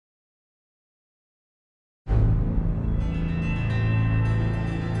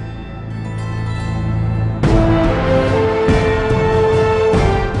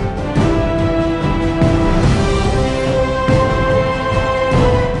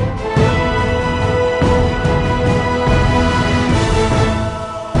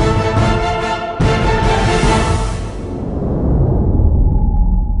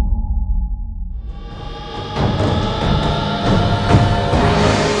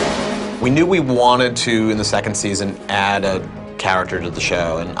We knew we wanted to, in the second season, add a character to the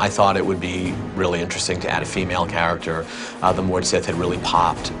show, and I thought it would be really interesting to add a female character. The Mord'Sith had really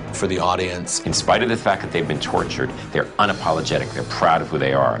popped for the audience. In spite of the fact that they've been tortured, they're unapologetic, they're proud of who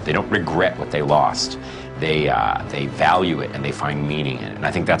they are. They don't regret what they lost. They value it and they find meaning in it. And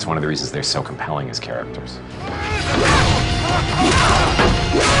I think that's one of the reasons they're so compelling as characters.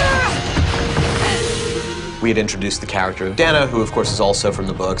 We had introduced the character of Dana, who of course is also from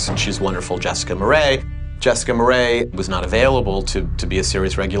the books, and she's wonderful, Jessica Murray. Jessica Murray was not available to be a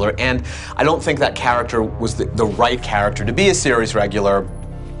series regular, and I don't think that character was the right character to be a series regular.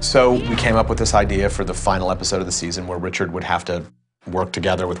 So we came up with this idea for the final episode of the season where Richard would have to work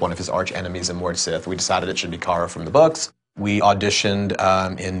together with one of his arch enemies in Mord'Sith. We decided it should be Cara from the books. We auditioned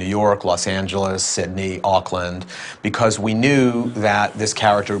in New York, Los Angeles, Sydney, Auckland, because we knew that this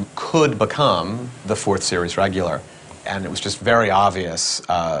character could become the fourth series regular. And it was just very obvious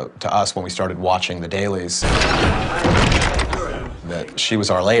to us when we started watching the dailies that she was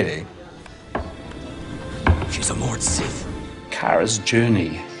Our Lady. She's a Mord'Sith. Cara's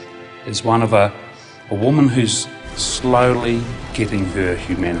journey is one of a woman who's slowly getting her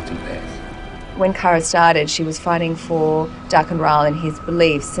humanity back. When Cara started, she was fighting for Darkenral and his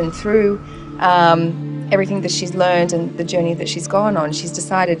beliefs, and through everything that she's learned and the journey that she's gone on, she's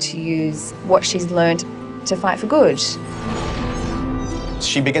decided to use what she's learned to fight for good.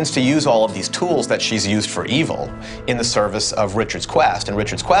 She begins to use all of these tools that she's used for evil in the service of Richard's quest. And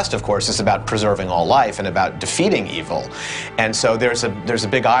Richard's quest, of course, is about preserving all life and about defeating evil. And so there's a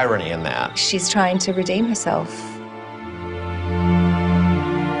big irony in that. She's trying to redeem herself.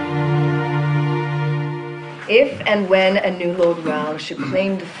 If and when a new Lord Raoul should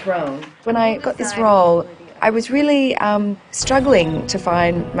claim the throne. When I got this role, I was really struggling to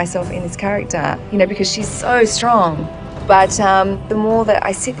find myself in this character, you know, because she's so strong. But the more that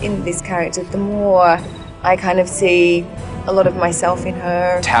I sit in this character, the more I kind of see a lot of myself in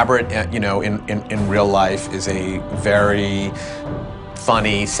her. Tabrett, you know, in real life is a very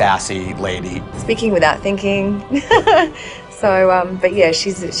funny, sassy lady. Speaking without thinking. But yeah,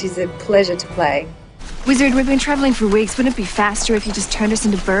 she's a pleasure to play. Wizard, we've been traveling for weeks. Wouldn't it be faster if you just turned us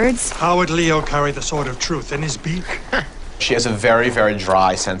into birds? How would Leo carry the sword of truth in his beak? She has a very, very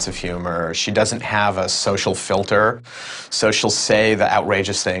dry sense of humor. She doesn't have a social filter, so she'll say the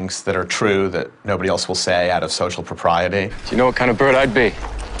outrageous things that are true that nobody else will say out of social propriety. Do you know what kind of bird I'd be?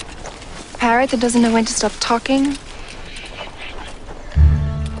 Parrot that doesn't know when to stop talking?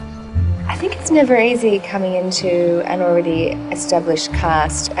 I think it's never easy coming into an already established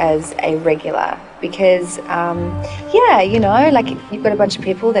cast as a regular because, yeah, you know, like you've got a bunch of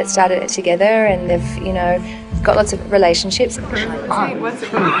people that started it together and they've, you know, got lots of relationships.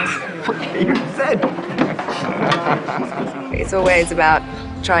 It's always about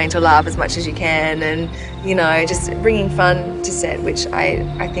trying to laugh as much as you can and, you know, just bringing fun to set, which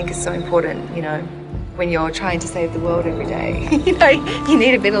I think is so important, you know. When you're trying to save the world every day, you know, you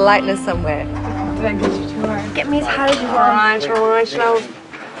need a bit of lightness somewhere. Did I get you too hard? Get me as hard as you want. Right, now.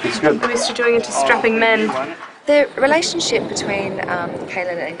 I'm used to doing it to strapping men. The relationship between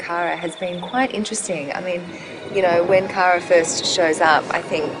Kaylin and Cara has been quite interesting. I mean, you know, when Cara first shows up, I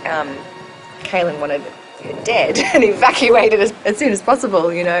think Kaylin wanted her dead and evacuated as soon as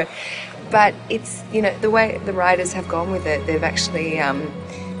possible, you know. But it's, you know, the way the writers have gone with it, they've actually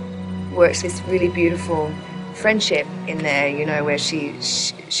worked this really beautiful friendship in there, you know, where she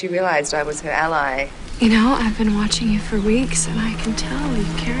realized I was her ally. You know, I've been watching you for weeks, and I can tell you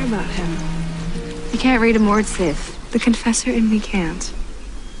care about him. You can't read a Mord'Sith. The confessor in me can't.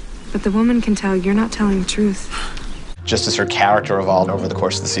 But the woman can tell you're not telling the truth. Just as her character evolved over the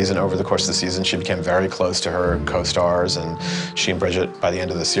course of the season, she became very close to her co-stars, and she and Bridget, by the end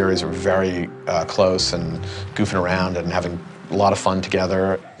of the series, were very close and goofing around and having a lot of fun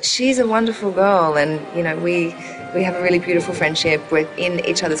together. She's a wonderful girl, and you know we have a really beautiful friendship. We're in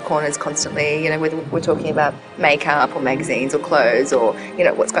each other's corners constantly. You know, whether we're talking about makeup or magazines or clothes or you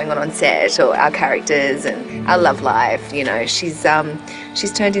know what's going on set or our characters and our love life. You know, she's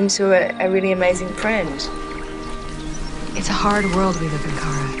turned into a really amazing friend. It's a hard world we live in,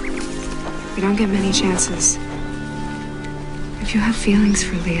 Cara. We don't get many chances. If you have feelings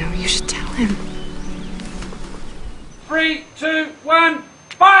for Leo, you should tell him. 3, 2, 1,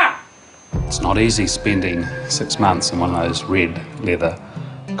 fire! It's not easy spending 6 months in one of those red leather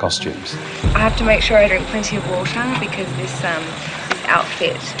costumes. I have to make sure I drink plenty of water because this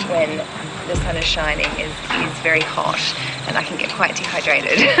outfit, when the sun is shining, is very hot and I can get quite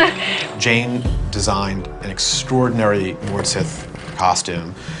dehydrated. Jane designed an extraordinary Mord'Sith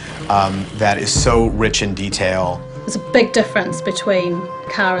costume that is so rich in detail. There's a big difference between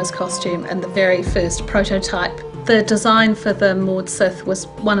Cara's costume and the very first prototype. The design for the Mord'Sith was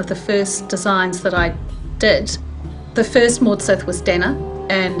one of the first designs that I did. The first Mord'Sith was Dana,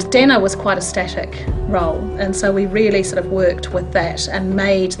 and Dana was quite a static role, and so we really sort of worked with that and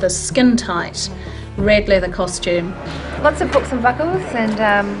made the skin-tight red leather costume. Lots of hooks and buckles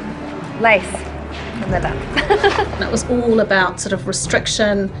and lace and leather. And it was all about sort of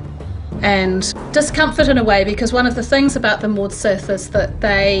restriction and discomfort in a way, because one of the things about the Mord'Sith is that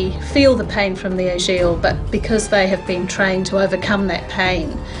they feel the pain from the Agile, but because they have been trained to overcome that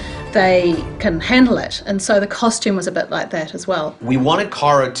pain, they can handle it. And so the costume was a bit like that as well. We wanted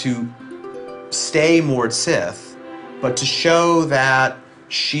Cara to stay Mord'Sith, but to show that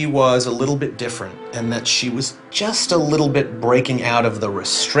she was a little bit different and that she was just a little bit breaking out of the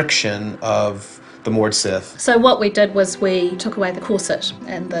restriction of the Mord'Sith. So what we did was we took away the corset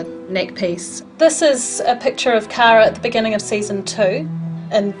and the neck piece. This is a picture of Cara at the beginning of season 2.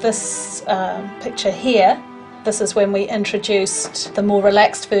 And this picture here, this is when we introduced the more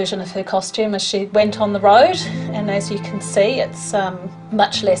relaxed version of her costume as she went on the road. And as you can see, it's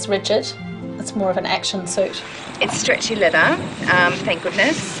much less rigid. It's more of an action suit. It's stretchy leather, thank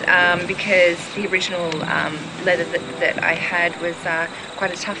goodness, because the original leather that I had was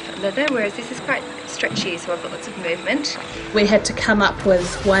quite a tough leather, whereas this is quite stretchy, so I've got lots of movement. We had to come up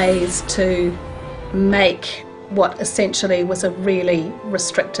with ways to make what essentially was a really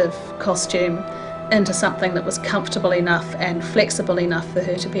restrictive costume into something that was comfortable enough and flexible enough for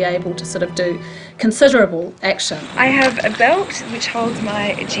her to be able to sort of do considerable action. I have a belt which holds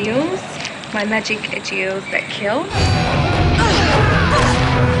my Agiles, my magic Agiles that kill.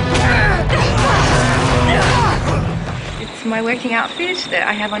 It's my working outfit that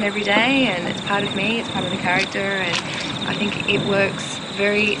I have on every day, and it's part of me, it's part of the character, and I think it works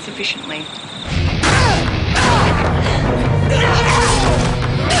very sufficiently.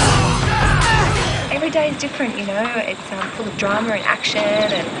 Every day is different, you know. It's full of drama and action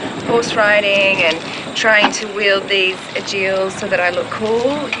and horse riding and trying to wield these Agiles so that I look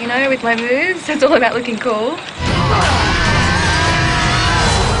cool, you know, with my moves. It's all about looking cool.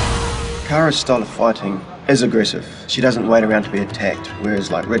 Cara's style of fighting is aggressive. She doesn't wait around to be attacked, whereas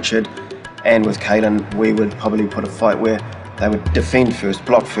like Richard and with Kaylin, we would probably put a fight where they would defend first,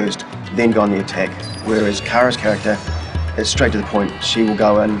 block first, then go on the attack. Whereas Cara's character is straight to the point. She will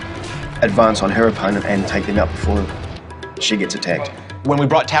go in, advance on her opponent and take them out before she gets attacked. When we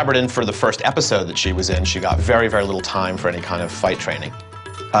brought Tabrett in for the first episode that she was in, she got very, very little time for any kind of fight training.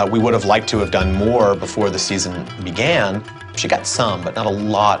 We would have liked to have done more before the season began. She got some, but not a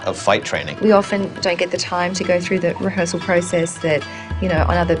lot of fight training. We often don't get the time to go through the rehearsal process that, you know,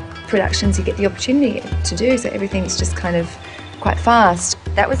 on other productions you get the opportunity to do, so everything's just kind of quite fast.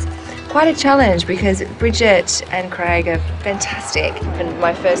 That was quite a challenge because Bridget and Craig are fantastic. And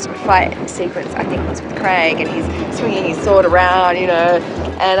my first fight sequence, I think, was with Craig, and he's swinging his sword around, you know,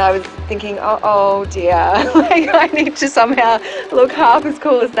 and I was thinking, oh dear, like I need to somehow look half as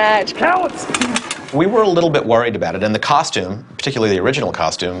cool as that. Cowards! We were a little bit worried about it, and the costume, particularly the original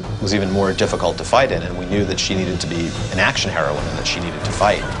costume, was even more difficult to fight in, and we knew that she needed to be an action heroine and that she needed to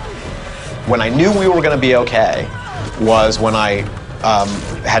fight. When I knew we were going to be okay was when I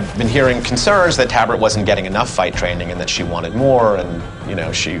had been hearing concerns that Tabrett wasn't getting enough fight training and that she wanted more, and you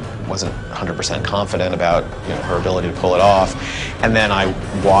know, she wasn't 100% confident about, you know, her ability to pull it off. And then I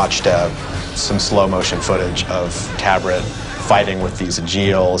watched some slow motion footage of Tabrett fighting with these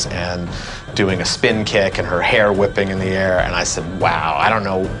Agiles and doing a spin kick and her hair whipping in the air, and I said, wow, I don't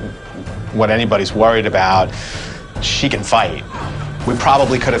know what anybody's worried about. She can fight. We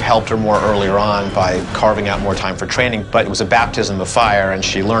probably could have helped her more earlier on by carving out more time for training, but it was a baptism of fire and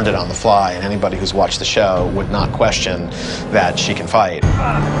she learned it on the fly, and anybody who's watched the show would not question that she can fight.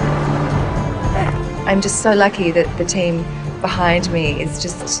 I'm just so lucky that the team behind me is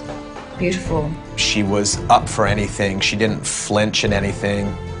just beautiful. She was up for anything. She didn't flinch in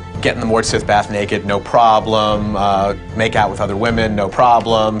anything. Get in the Mord'Sith bath naked, no problem. Make out with other women, no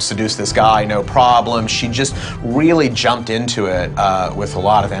problem. Seduce this guy, no problem. She just really jumped into it with a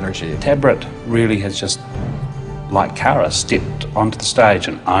lot of energy. Tabrett really has just, like Cara, stepped onto the stage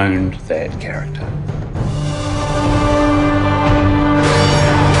and owned that character.